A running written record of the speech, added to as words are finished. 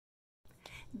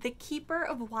The Keeper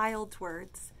of Wild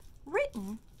Words,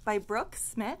 written by Brooke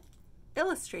Smith,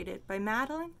 illustrated by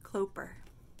Madeline Cloper.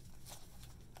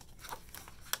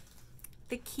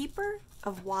 The Keeper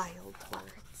of Wild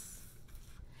Words.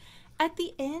 At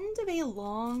the end of a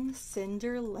long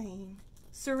cinder lane,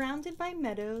 surrounded by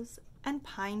meadows and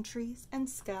pine trees and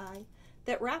sky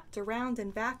that wrapped around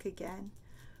and back again,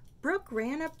 Brooke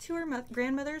ran up to her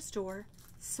grandmother's door,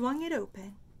 swung it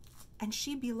open, and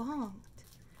she belonged.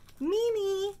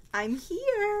 "Mimi, I'm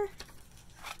here."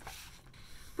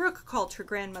 Brooke called her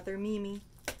grandmother Mimi.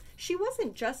 She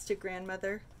wasn't just a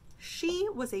grandmother. She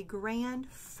was a grand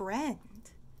friend.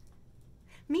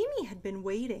 Mimi had been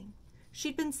waiting.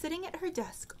 She'd been sitting at her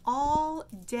desk all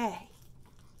day,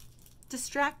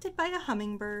 distracted by a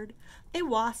hummingbird, a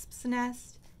wasp's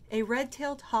nest, a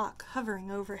red-tailed hawk hovering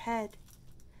overhead.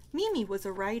 Mimi was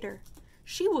a writer.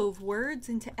 She wove words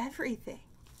into everything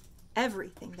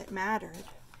that mattered.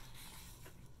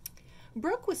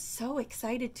 Brooke was so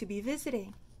excited to be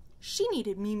visiting. She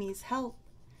needed Mimi's help.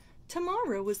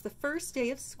 Tomorrow was the first day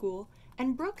of school,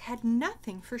 and Brooke had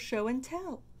nothing for show and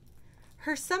tell.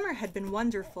 Her summer had been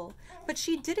wonderful, but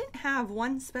she didn't have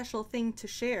one special thing to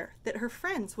share that her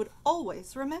friends would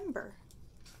always remember.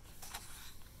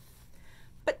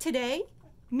 But today,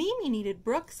 Mimi needed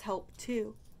Brooke's help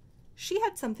too. She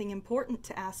had something important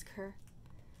to ask her.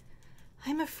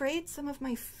 "I'm afraid some of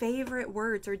my favorite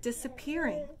words are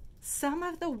disappearing. Some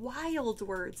of the wild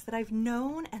words that I've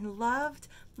known and loved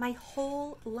my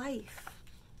whole life."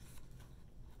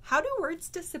 How do words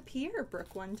disappear?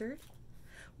 Brooke wondered.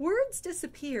 Words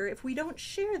disappear if we don't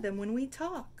share them when we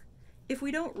talk, if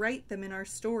we don't write them in our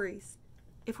stories,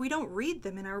 if we don't read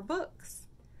them in our books.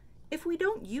 If we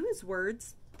don't use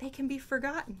words, they can be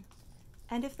forgotten.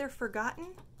 And if they're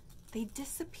forgotten, they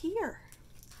disappear.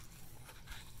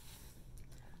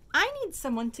 "I need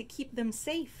someone to keep them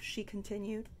safe," she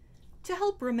continued, "to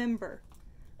help remember.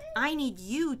 I need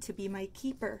you to be my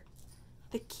keeper,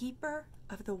 the keeper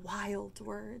of the wild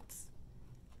words."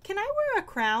 "Can I wear a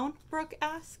crown?" Brooke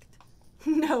asked.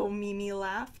 "No," Mimi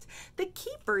laughed. "The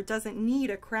keeper doesn't need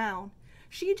a crown.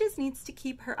 She just needs to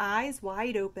keep her eyes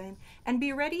wide open and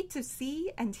be ready to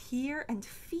see and hear and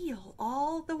feel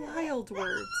all the wild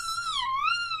words."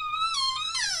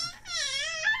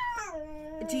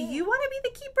 "Do you want to be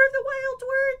the keeper of the wild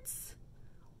words?"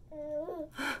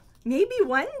 "Maybe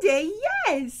one day,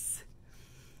 yes."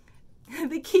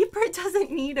 "The keeper doesn't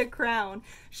need a crown.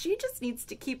 She just needs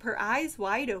to keep her eyes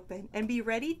wide open and be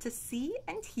ready to see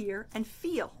and hear and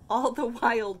feel all the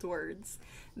wild words.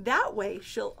 That way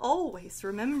she'll always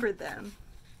remember them."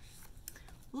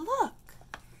 Look!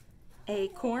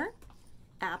 Acorn,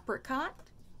 apricot,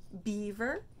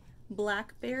 beaver,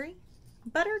 blackberry,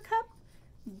 buttercup,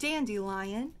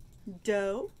 dandelion,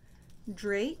 doe,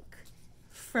 drake,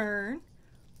 fern,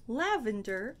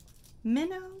 lavender,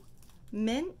 minnow,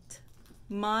 mint,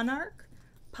 monarch,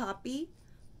 poppy,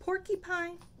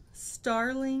 porcupine,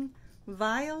 starling,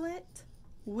 violet,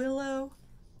 willow,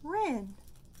 wren.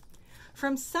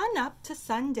 From sun up to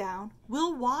sundown,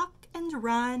 we'll walk and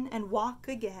run and walk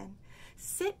again,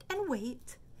 sit and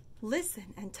wait,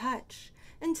 listen and touch,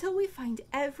 until we find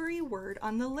every word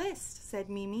on the list, said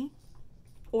Mimi.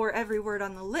 Or every word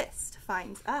on the list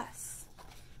finds us.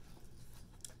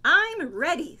 "I'm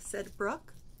ready," said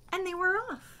Brooke, and they were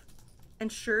off.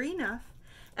 And sure enough,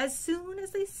 as soon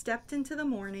as they stepped into the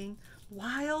morning,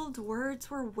 wild words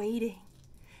were waiting.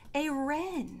 A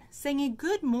wren sang a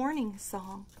good morning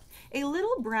song, a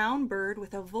little brown bird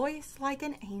with a voice like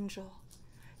an angel,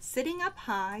 sitting up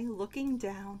high, looking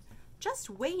down, just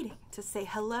waiting to say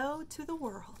hello to the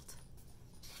world.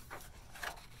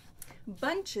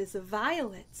 Bunches of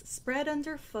violets spread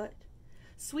underfoot.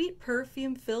 Sweet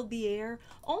perfume filled the air,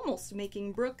 almost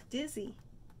making Brooke dizzy.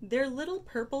 Their little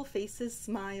purple faces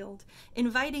smiled,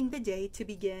 inviting the day to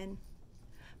begin.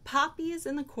 Poppies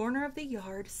in the corner of the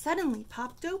yard suddenly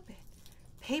popped open,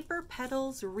 paper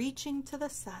petals reaching to the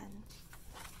sun.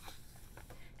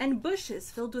 And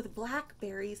bushes filled with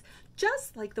blackberries,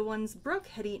 just like the ones Brooke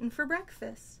had eaten for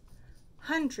breakfast.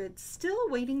 Hundreds still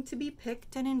waiting to be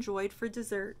picked and enjoyed for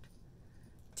dessert.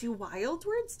 Do wild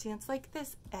words dance like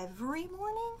this every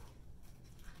morning?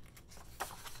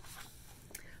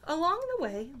 Along the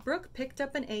way, Brooke picked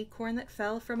up an acorn that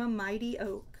fell from a mighty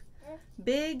oak.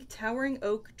 Big, towering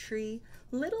oak tree,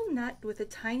 little nut with a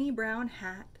tiny brown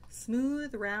hat,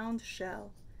 smooth, round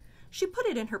shell. She put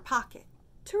it in her pocket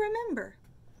to remember.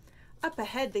 Up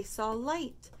ahead they saw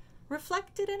light,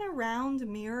 reflected in a round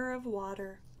mirror of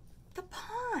water. The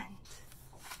pond.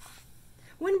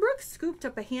 When Brooke scooped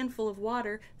up a handful of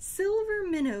water, silver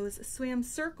minnows swam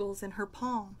circles in her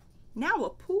palm. Now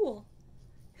a pool.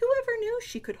 Whoever knew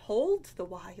she could hold the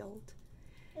wild.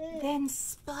 Then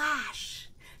splash!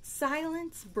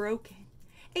 Silence broken.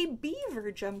 A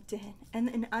beaver jumped in, and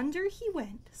then under he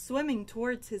went, swimming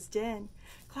towards his den,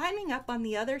 climbing up on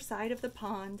the other side of the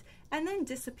pond, and then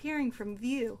disappearing from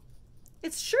view.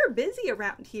 "It's sure busy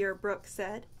around here," Brooke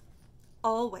said.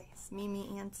 "Always,"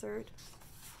 Mimi answered.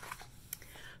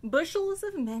 Bushels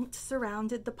of mint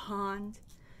surrounded the pond.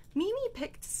 Mimi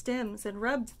picked stems and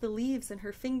rubbed the leaves in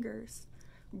her fingers.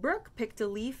 Brooke picked a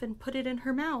leaf and put it in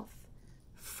her mouth.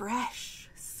 Fresh,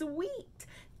 sweet,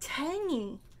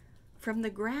 tangy. From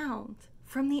the ground,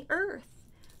 from the earth,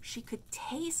 she could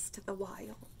taste the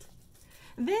wild.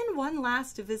 Then one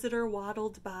last visitor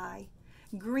waddled by.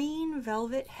 Green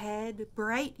velvet head,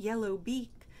 bright yellow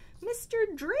beak,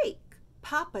 Mr. Drake,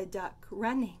 Papa Duck,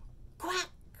 running.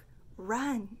 Quack,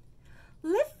 run.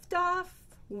 Lift off,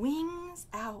 wings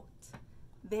out.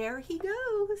 There he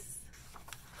goes.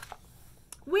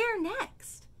 Where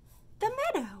next? The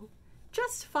meadow.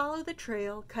 Just follow the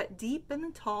trail cut deep in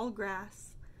the tall grass.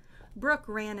 Brooke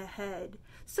ran ahead.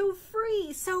 So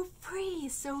free, so free,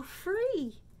 so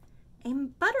free. A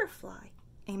butterfly,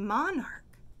 a monarch,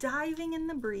 diving in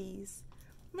the breeze.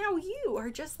 Now you are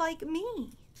just like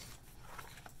me.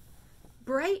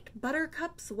 Bright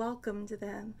buttercups welcomed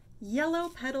them, yellow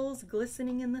petals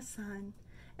glistening in the sun,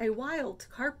 a wild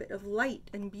carpet of light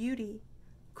and beauty.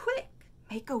 Quick,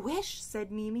 make a wish, said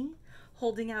Mimi,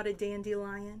 holding out a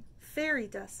dandelion, fairy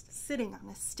dust sitting on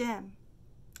a stem.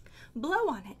 Blow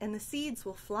on it and the seeds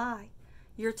will fly,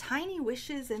 your tiny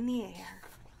wishes in the air.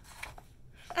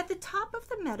 At the top of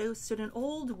the meadow stood an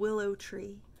old willow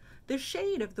tree. The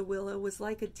shade of the willow was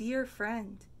like a dear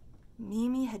friend.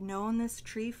 Mimi had known this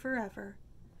tree forever.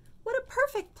 What a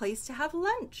perfect place to have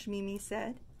lunch, Mimi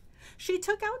said. She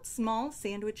took out small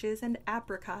sandwiches and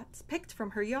apricots picked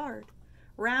from her yard.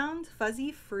 Round,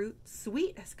 fuzzy fruit,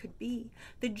 sweet as could be,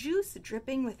 the juice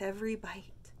dripping with every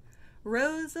bite.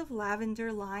 Rows of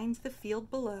lavender lined the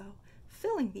field below,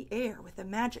 filling the air with a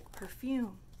magic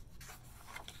perfume.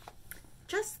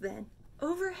 Just then,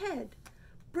 overhead,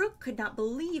 Brooke could not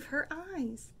believe her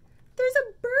eyes. "There's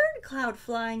a bird cloud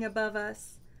flying above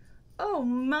us." "Oh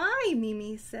my,"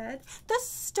 Mimi said, "the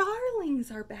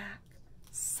starlings are back."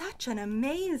 Such an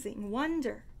amazing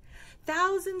wonder.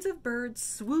 Thousands of birds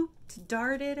swooped,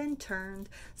 darted, and turned,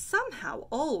 somehow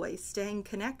always staying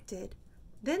connected.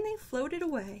 Then they floated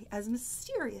away as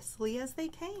mysteriously as they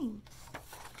came.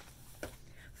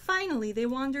 Finally, they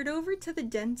wandered over to the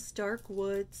dense, dark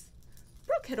woods.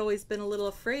 Brooke had always been a little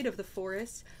afraid of the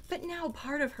forest, but now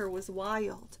part of her was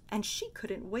wild, and she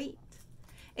couldn't wait.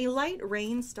 A light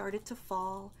rain started to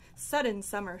fall, sudden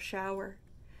summer shower.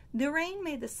 The rain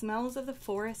made the smells of the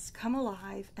forest come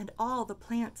alive, and all the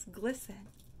plants glisten.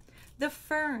 The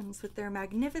ferns with their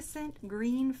magnificent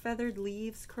green feathered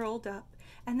leaves curled up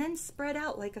and then spread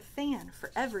out like a fan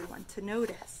for everyone to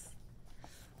notice.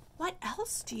 "What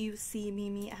else do you see?"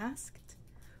 Mimi asked.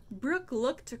 Brooke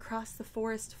looked across the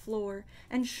forest floor,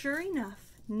 and sure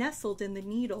enough, nestled in the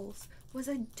needles, was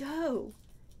a doe,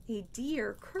 a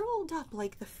deer curled up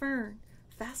like the fern,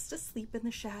 fast asleep in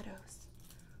the shadows.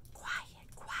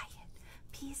 "Quiet, quiet,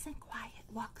 peace and quiet,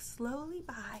 walk slowly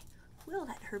by, we'll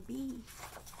let her be."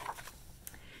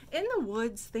 In the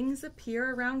woods, things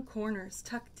appear around corners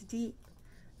tucked deep.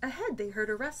 Ahead they heard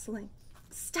a rustling.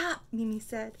 "Stop," Mimi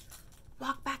said.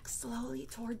 "Walk back slowly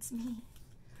towards me."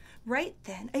 Right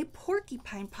then, a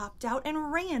porcupine popped out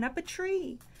and ran up a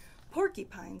tree.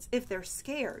 Porcupines, if they're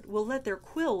scared, will let their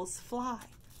quills fly.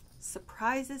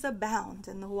 Surprises abound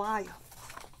in the wild.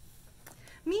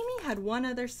 Mimi had one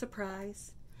other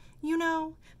surprise. "You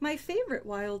know, my favorite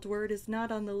wild word is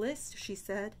not on the list," she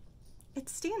said.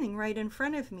 "It's standing right in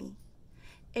front of me."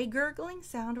 A gurgling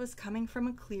sound was coming from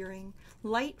a clearing,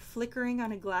 light flickering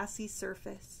on a glassy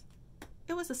surface.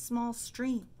 It was a small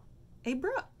stream, a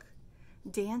brook.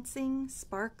 Dancing,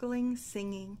 sparkling,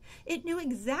 singing, it knew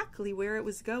exactly where it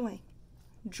was going.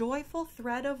 Joyful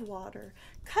thread of water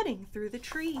cutting through the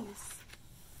trees.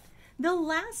 "The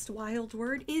last wild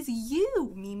word is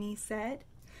you," Mimi said.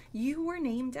 "You were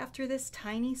named after this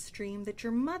tiny stream that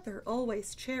your mother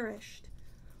always cherished."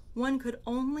 One could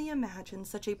only imagine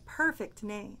such a perfect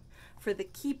name for the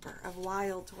keeper of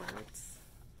wild words.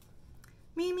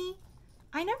 "Mimi,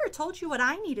 I never told you what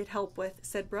I needed help with,"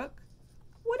 said Brooke.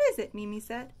 "What is it?" Mimi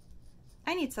said.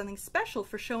 "I need something special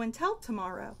for show and tell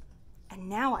tomorrow, and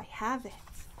now I have it."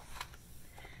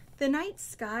 The night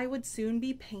sky would soon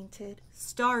be painted,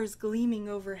 stars gleaming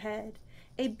overhead,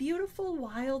 a beautiful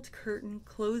wild curtain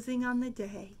closing on the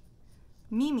day.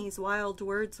 Mimi's wild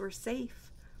words were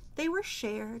safe. They were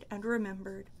shared and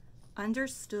remembered,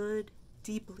 understood,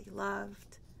 deeply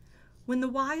loved. When the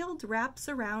wild wraps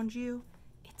around you,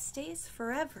 it stays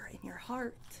forever in your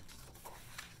heart.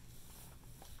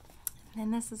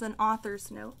 And this is an author's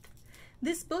note.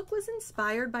 This book was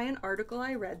inspired by an article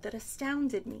I read that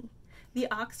astounded me.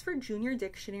 The Oxford Junior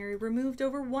Dictionary removed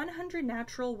over 100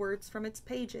 natural words from its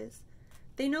pages.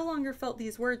 They no longer felt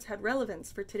these words had relevance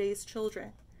for today's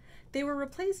children. They were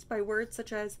replaced by words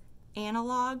such as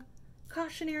analog,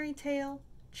 cautionary tale,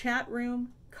 chat room,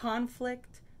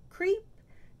 conflict, creep,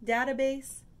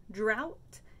 database,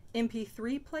 drought,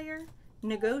 MP3 player,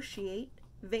 negotiate,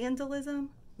 vandalism,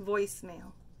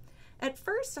 voicemail. At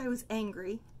first I was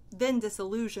angry, then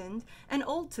disillusioned, and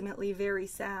ultimately very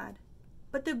sad.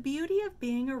 But the beauty of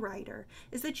being a writer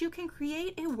is that you can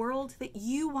create a world that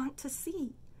you want to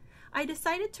see. I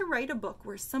decided to write a book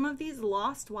where some of these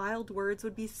lost wild words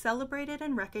would be celebrated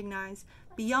and recognized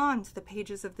beyond the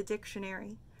pages of the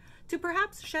dictionary, to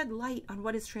perhaps shed light on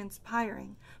what is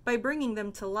transpiring by bringing them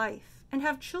to life, and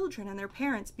have children and their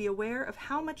parents be aware of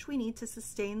how much we need to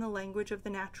sustain the language of the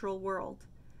natural world.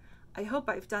 I hope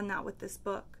I've done that with this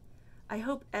book. I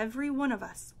hope every one of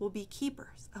us will be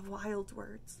keepers of wild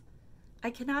words. I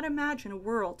cannot imagine a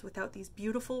world without these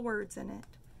beautiful words in it.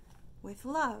 With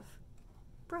love,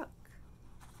 Brooke.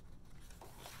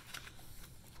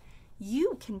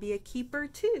 You can be a keeper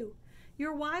too.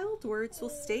 Your wild words will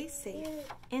stay safe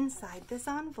inside this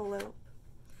envelope.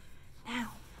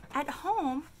 Now, at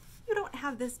home, you don't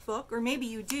have this book, or maybe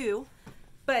you do,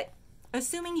 but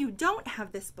assuming you don't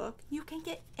have this book, you can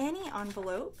get any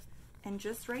envelope and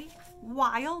just write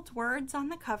wild words on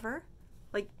the cover,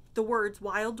 like the words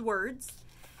wild words,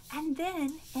 and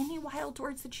then any wild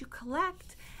words that you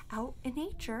collect out in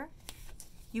nature,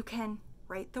 you can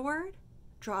write the word,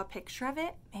 draw a picture of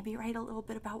it, maybe write a little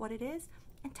bit about what it is,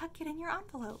 and tuck it in your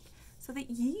envelope so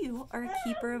that you are a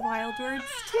keeper of wild words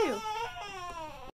too.